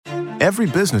Every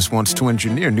business wants to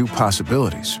engineer new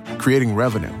possibilities, creating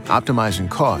revenue, optimizing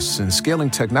costs, and scaling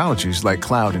technologies like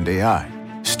cloud and AI.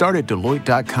 Start at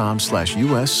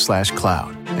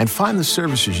Deloitte.com/US/cloud and find the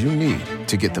services you need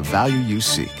to get the value you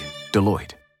seek.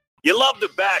 Deloitte. You love to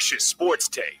bash his sports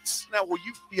takes. Now, will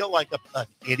you feel like an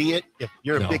idiot if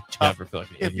you're a big tough? Never feel like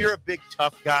an if idiot. you're a big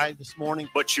tough guy this morning,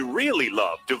 But you really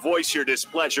love to voice your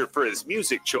displeasure for his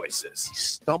music choices. he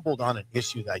stumbled on an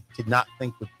issue that I did not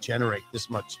think would generate this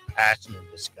much passion and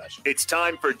discussion. It's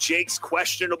time for Jake's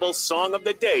questionable song of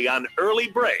the day on Early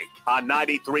Break on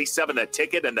 93.7 The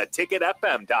Ticket and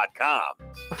theticketfm.com.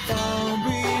 Fall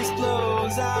breeze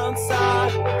blows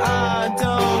outside. I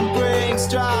don't bring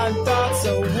strong thoughts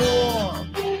so warm.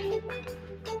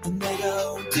 And they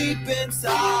go deep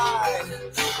inside.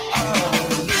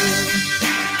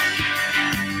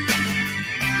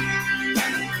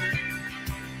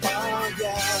 Oh,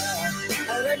 yeah.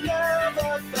 And I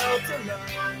never felt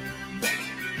alone.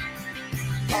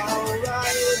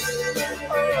 Alright.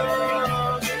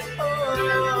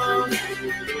 Oh,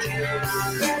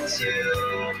 that's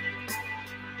you.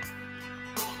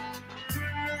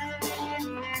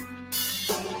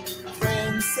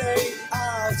 Friends say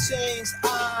I'll change,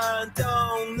 I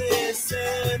don't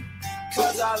listen,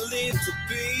 'cause I live to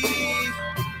be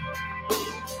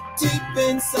deep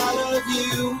inside of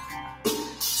you.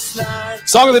 Slide.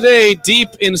 Song of the day, Deep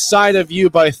Inside of You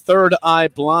by Third Eye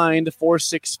Blind.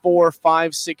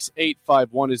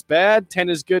 464-56851 is bad. 10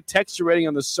 is good. Text your rating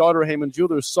on the Sauter Heyman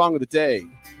Jewelers Song of the Day.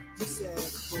 You said,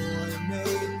 boy,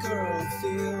 make girl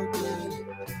feel good.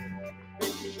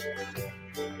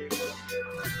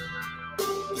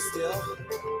 But still,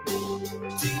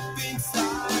 deep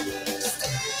inside,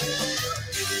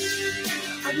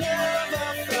 I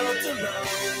never felt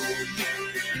alone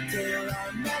till I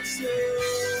met you.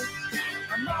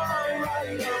 I'm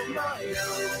alright on my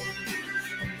own.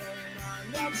 And then I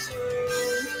met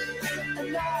you,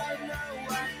 and I know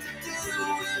what to do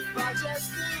if I just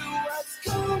do what's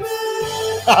coming.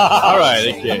 All right,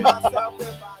 okay.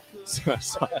 So,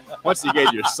 once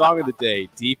again, your Song of the Day,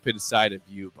 Deep Inside of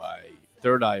You by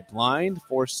Third Eye Blind.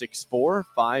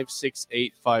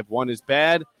 464-56851 is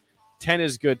bad. 10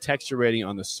 is good. Text your rating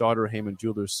on the Sauter Heyman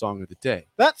Jewelers Song of the Day.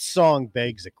 That song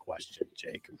begs a question,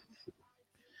 Jake.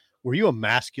 Were you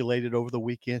emasculated over the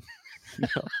weekend?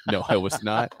 No, I was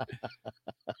not.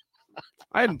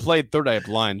 I hadn't played Third Eye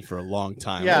Blind for a long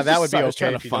time. Yeah, I was that just- would be I was okay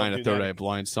trying if to you don't find a do Third that. Eye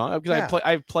Blind song because Yeah.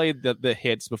 I've played the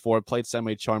hits before. I played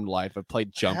Semi Charmed Life. I played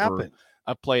What Jumper. happened?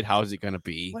 I played How's It Gonna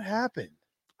Be. What happened?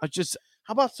 I just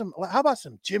How about some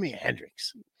Jimi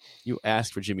Hendrix? you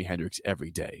ask for Jimi Hendrix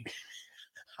every day.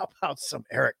 How about some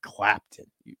Eric Clapton?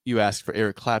 You ask for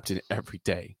Eric Clapton every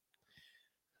day.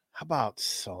 How about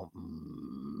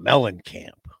some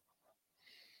Mellencamp?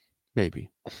 Maybe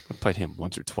I played him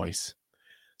once or twice.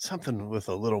 Something with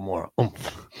a little more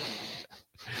oomph.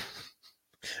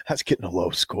 That's getting a low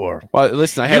score. Well,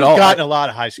 listen, I You've had gotten a lot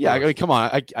of high scores. Yeah, I mean, come on.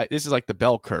 I this is like the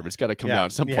bell curve. It's got to come Yeah, down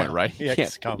at some yeah, point, right? yeah, You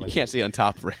it's coming. can't stay on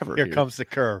top forever. Here comes the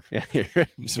curve. Yeah, Here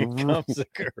comes the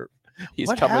curve. He's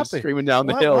What coming happened? screaming down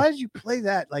the Why, hill. why did you play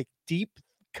that like deep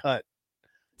cut?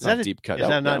 It's not a deep cut. Is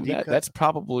that not deep cut? That's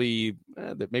probably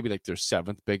maybe like their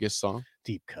seventh biggest song,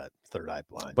 Deep cut. Third Eye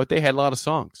Blind. but they had a lot of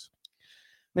songs.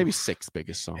 Maybe sixth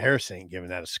biggest song. Harris ain't giving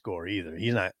that a score either.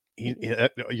 He's not.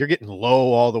 You're getting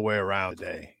low all the way around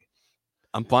today.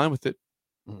 I'm fine with it.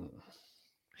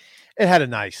 It had a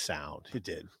nice sound. It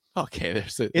did. Okay,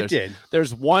 It did.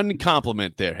 There's one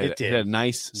compliment there. It did. had a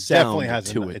nice It sound definitely has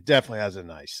to a, it. It definitely has a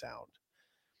nice sound.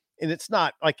 And it's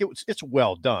not like it's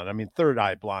well done. I mean, Third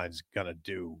Eye Blind's gonna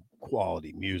do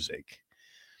quality music.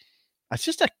 It's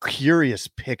just a curious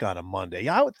pick on a Monday.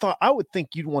 I would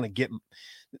think you'd want to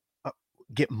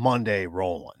get Monday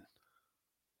rolling,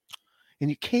 and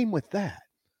you came with that.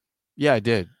 Yeah, I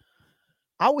did.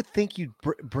 I would think you'd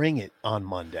bring it on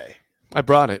Monday. I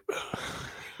brought it.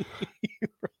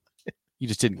 You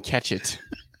just didn't catch it.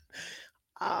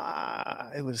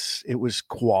 It was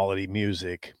quality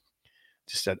music.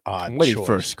 Just an odd I'm waiting choice.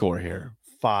 for a score here.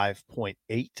 5.8.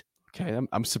 Okay,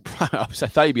 I'm surprised. I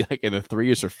thought you'd be like in the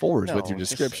 3s or 4s with your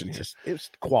description here. It's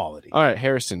quality. All right,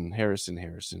 Harrison.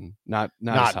 Not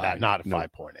as high. Not a No.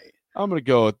 5.8. I'm gonna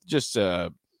go with just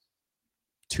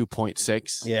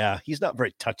 2.6. Yeah, he's not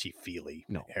very touchy feely.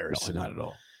 No, Harrison, not at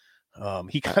all.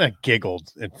 He kind of giggled,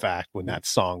 in fact, when that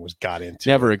song was got into.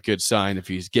 Never a good sign if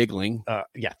he's giggling.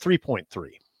 3.3.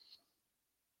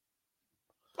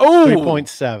 Oh,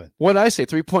 3.7. What did I say?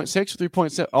 3.6 or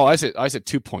 3.7? Oh, I said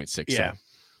 2.6. Yeah.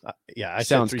 Yeah, I said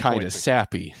Sounds kind of 3.3.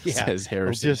 sappy, Yeah, says Well,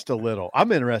 Harrison. just a little.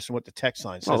 I'm interested in what the text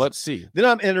line says. Oh, let's see. Then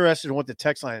I'm interested in what the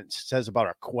text line says about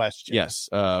our question. Yes.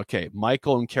 Okay.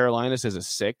 Michael in Carolina says a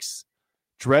 6.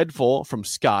 Dreadful from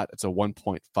Scott. It's a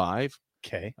 1.5.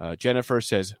 Okay. Jennifer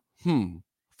says,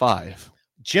 5.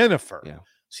 Jennifer. Yeah.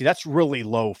 See, that's really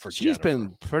low for She's Jennifer.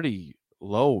 been pretty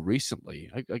low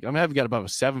recently. I haven't got above a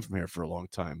 7 from here for a long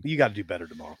time. You got to do better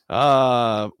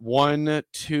tomorrow. 1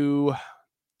 to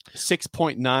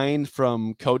 6.9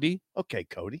 from Cody. Okay,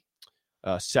 Cody.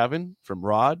 7 from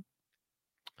Rod.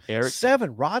 Eric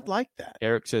 7. Rod liked that.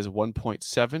 Eric says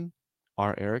 1.7.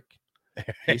 Eric.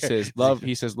 He says love.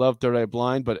 He says love Third Eye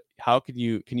Blind, but how can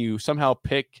you somehow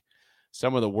pick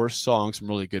some of the worst songs from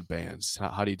really good bands?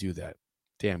 How do you do that?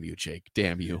 Damn you, Jake.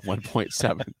 Damn you.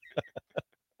 1.7.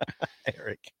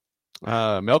 Eric.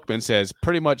 Milkman says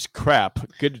pretty much crap.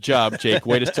 Good job, Jake.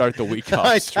 Way to start the week off.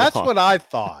 That's strong. what I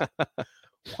thought.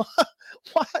 What?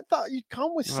 I thought you'd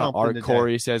come with something. R. today.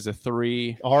 Corey says a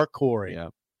 3. R. Corey. Yeah.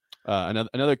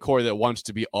 Another Corey that wants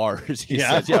to be ours. He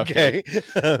Yeah. says, yeah, Okay.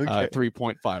 Okay.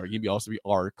 3.5. Or you can also be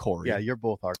R. Corey. Yeah, you're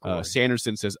both R. Corey.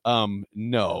 Sanderson says, no,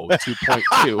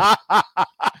 2.2.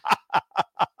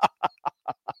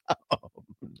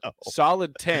 No.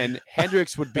 Solid 10.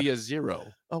 Hendrix would be a 0.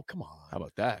 Oh, come on. How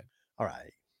about that? All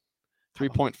right.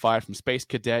 3.5 from Space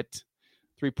Cadet.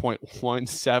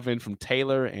 3.17 from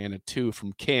Taylor and a 2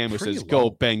 from Cam, who Pretty says, go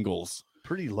low. Bengals.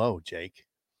 Pretty low, Jake.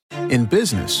 In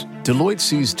business, Deloitte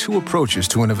sees 2 approaches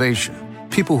to innovation.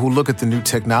 People who look at the new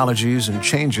technologies and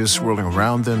changes swirling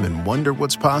around them and wonder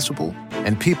what's possible,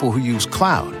 and people who use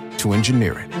cloud to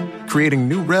engineer it, creating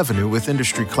new revenue with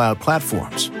industry cloud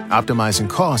platforms, optimizing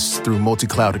costs through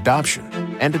multi-cloud adoption,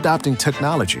 and adopting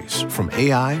technologies from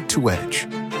AI to edge.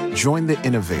 Join the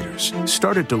innovators.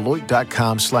 Start at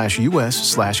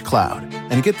Deloitte.com/US/cloud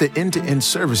and get the end-to-end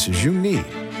services you need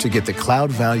to get the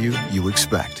cloud value you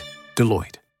expect.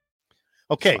 Deloitte.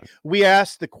 Okay. We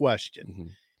asked the question.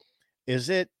 Mhm. Is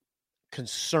it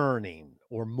concerning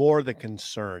or more than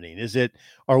concerning?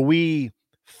 Are we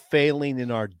failing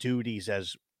in our duties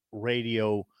as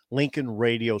Lincoln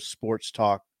Radio Sports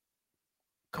Talk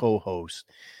co-host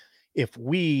if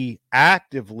we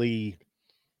actively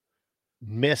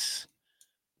miss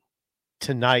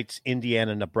tonight's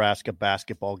Indiana-Nebraska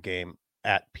basketball game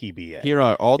at PBA? Here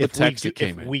are all the If texts that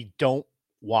came if in. we don't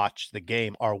watch the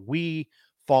game, are we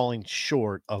falling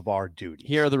short of our duties?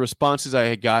 Here are the responses I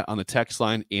had got on the text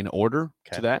line in order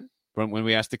Okay. to that when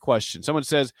we asked the question. Someone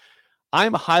says,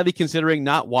 I'm highly considering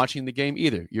not watching the game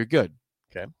either. You're good.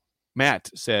 Okay. Matt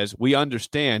says, we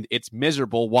understand it's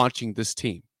miserable watching this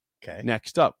team. Okay.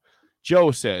 Next up,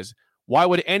 Joe says, why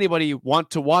would anybody want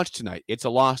to watch tonight? It's a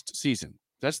lost season.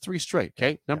 That's 3 straight.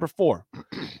 Okay. Number 4,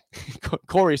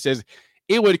 Corey says,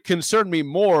 it would concern me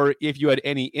more if you had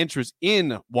any interest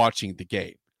in watching the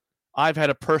game. I've had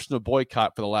a personal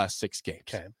boycott for the last 6 games.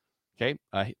 Okay. Okay.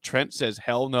 Trent says,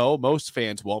 hell no, most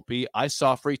fans won't be. I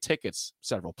saw free tickets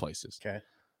several places. Okay.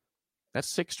 That's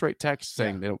 6 straight texts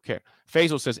saying they don't care.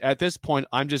 Faisal says, at this point,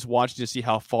 I'm just watching to see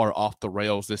how far off the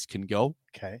rails this can go.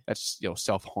 Okay. That's,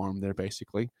 self-harm there,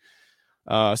 basically.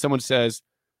 Someone says,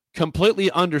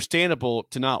 completely understandable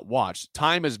to not watch.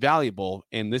 Time is valuable,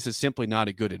 and this is simply not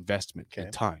a good investment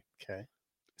in time. Okay.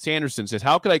 Sanderson says,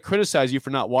 how could I criticize you for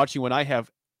not watching when I have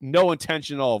no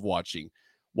intention at all of watching?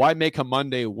 Why make a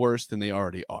Monday worse than they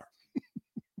already are?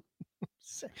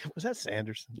 Was that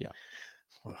Sanderson? Yeah.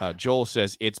 Joel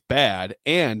says, it's bad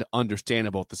and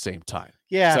understandable at the same time.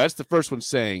 Yeah. So that's the first one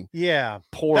saying, Yeah.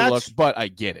 poor That's- luck, but I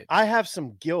get it. I have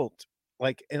some guilt.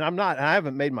 And I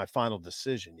haven't made my final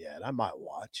decision yet. I might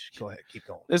watch. Go ahead. Keep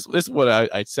going. This is what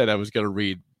I said I was going to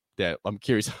read. That I'm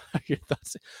curious how your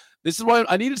thoughts. This is why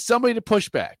I needed somebody to push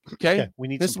back. Okay. We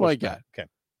need This is some what I pushback. got. Okay.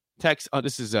 Text.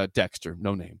 This is Dexter.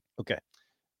 No name. Okay.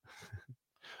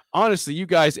 Honestly, you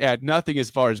guys add nothing as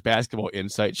far as basketball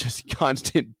insight, just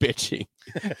constant bitching.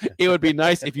 It would be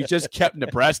nice if you just kept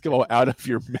Nebraska out of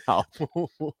your mouth.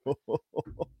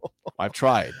 I've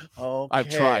tried. I've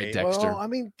tried, Dexter. Well, I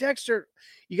mean, Dexter,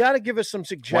 you got to give us some Why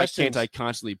suggestions. can't I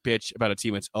constantly bitch about a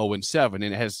team that's 0-7 and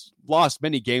it has lost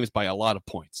many games by a lot of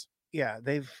points? Yeah,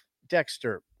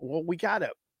 Dexter. Well, I got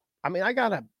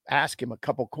to ask him a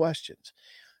couple questions.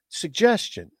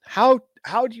 Suggestion. How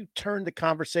do you turn the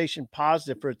conversation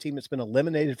positive for a team that's been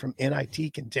eliminated from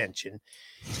NIT contention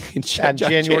on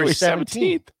January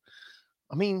 17th?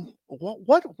 I mean,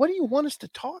 what do you want us to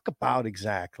talk about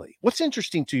exactly? What's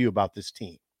interesting to you about this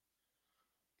team?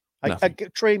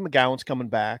 Trey McGowan's coming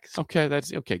back. Okay,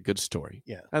 that's okay. Good story.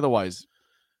 Yeah. Otherwise,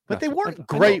 But they nothing. weren't I know-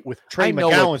 great with Trey I know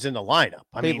McGowan's in the lineup.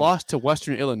 They lost to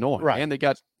Western Illinois, Right. and they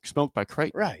got smoked by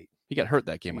Creighton. Right. He got hurt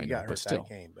that game, I He know, got hurt but still. that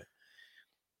game, but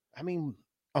I mean,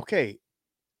 okay,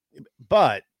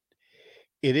 but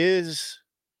it is,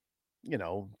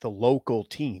 the local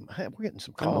team. We're getting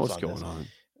some I don't know calls what's on going this. on.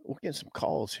 We're getting some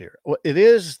calls here. Well, it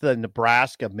is the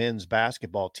Nebraska men's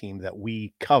basketball team that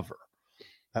we cover.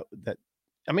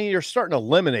 You're starting to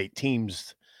eliminate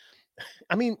teams.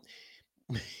 I mean,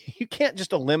 you can't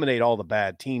just eliminate all the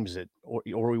bad teams or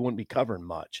we wouldn't be covering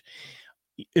much.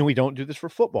 And we don't do this for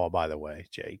football, by the way,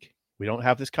 Jake. We don't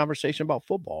have this conversation about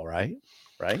football, right?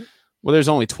 Right? Well, there's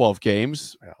only 12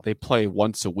 games. Yeah. They play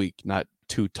once a week, not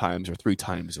 2 times or 3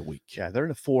 times a week. Yeah, they're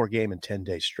in a 4-game and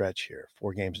 10-day stretch here.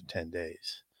 4 games in 10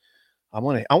 days. I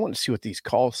want to see what these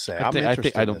calls say. I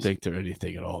don't think they're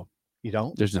anything at all. You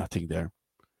don't? There's nothing there.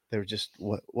 They're just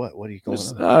what are you going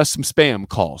There's on? some spam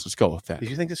calls. Let's go with that. Did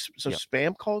you think there's some Yeah.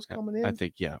 spam calls coming in? I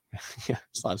think, yeah. Yeah,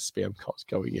 there's a lot of spam calls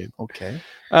going in. Okay.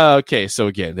 Okay, so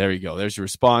again, there you go. There's your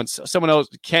response. Someone else,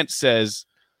 Kent says,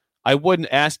 I wouldn't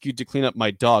ask you to clean up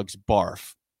my dog's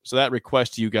barf. So that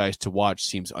request to you guys to watch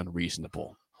seems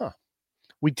unreasonable.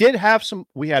 We did have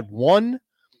we had one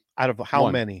out of how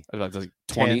One. many? Like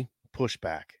 20.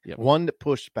 Pushback. Yep. One that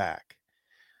pushed back.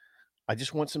 I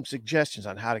just want some suggestions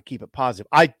on how to keep it positive.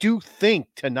 I do think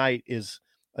tonight is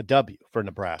a W for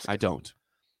Nebraska. I don't.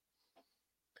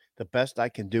 The best I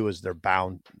can do is they're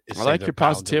bound. I like your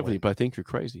positivity, but I think you're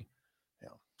crazy.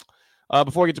 Yeah.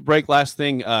 Before we get to break, last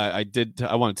thing I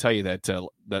want to tell you that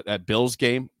that Bills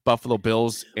game, Buffalo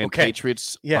Bills and Okay.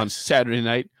 Patriots Yes. on Saturday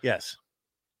night. Yes.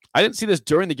 I didn't see this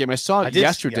during the game. I saw it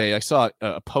yesterday. I saw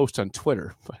a post on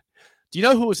Twitter. Do you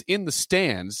know who was in the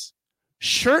stands,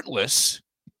 shirtless,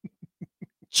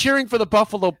 cheering for the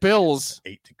Buffalo Bills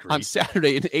 8 degrees. on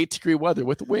Saturday in 8-degree weather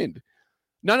with wind?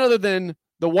 None other than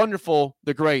the wonderful,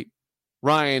 the great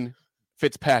Ryan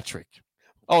Fitzpatrick,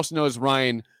 also known as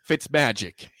Ryan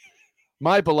Fitzmagic,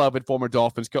 my beloved former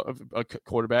Dolphins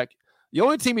quarterback. The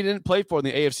only team he didn't play for in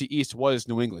the AFC East was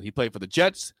New England. He played for the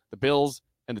Jets, the Bills,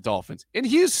 and the Dolphins. And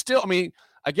he's still,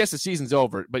 I guess the season's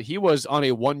over, but he was on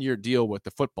a 1-year deal with the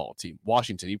football team,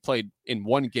 Washington. He played in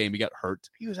one game. He got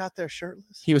hurt. He was out there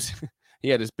shirtless. He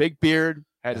had his big beard,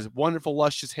 had his wonderful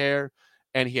luscious hair,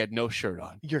 and he had no shirt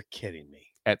on You're kidding me.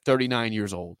 at 39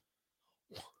 years old.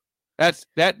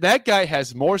 That guy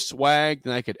has more swag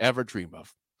than I could ever dream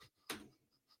of.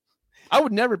 I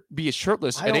would never be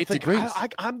shirtless at 8 degrees.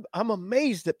 I'm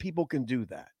amazed that people can do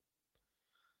that.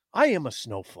 I am a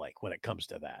snowflake when it comes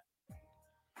to that.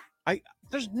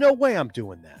 There's no way I'm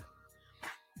doing that.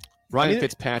 Ryan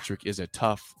Fitzpatrick is a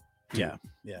tough dude.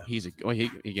 Yeah.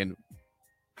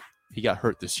 He got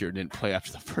hurt this year and didn't play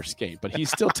after the first game, but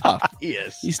he's still tough. He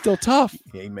is. He's still tough.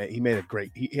 Yeah,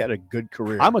 he had a good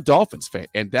career. I'm a Dolphins fan,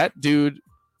 and that dude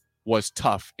was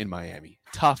tough in Miami.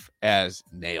 Tough as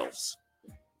nails.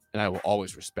 And I will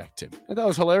always respect him. And that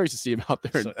was hilarious to see him out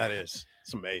there. It's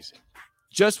amazing.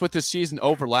 Just with the season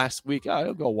over last week,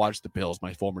 I'll go watch the Bills,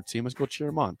 my former team. Let's go cheer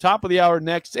them on. Top of the hour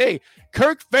next. Hey,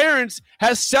 Kirk Ferentz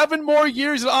has 7 more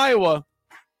years at Iowa.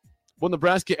 Will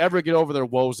Nebraska ever get over their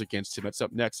woes against him? That's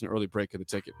up next in an early break of the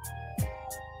ticket.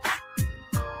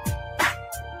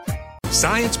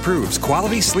 Science proves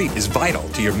quality sleep is vital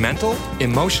to your mental,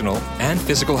 emotional, and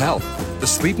physical health. The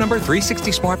Sleep Number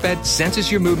 360 smart bed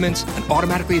senses your movements and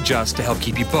automatically adjusts to help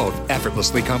keep you both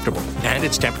effortlessly comfortable. And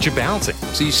it's temperature balancing,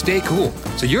 so you stay cool.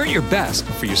 So you're at your best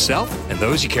for yourself and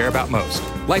those you care about most.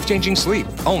 Life-changing sleep,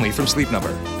 only from Sleep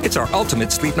Number. It's our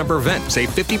ultimate Sleep Number event. Save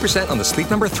 50% on the Sleep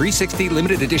Number 360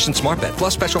 limited edition smart bed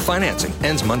plus special financing.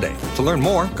 Ends Monday. To learn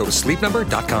more, go to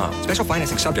sleepnumber.com. Special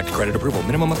financing subject to credit approval.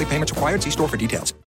 Minimum monthly payments required. See store for details.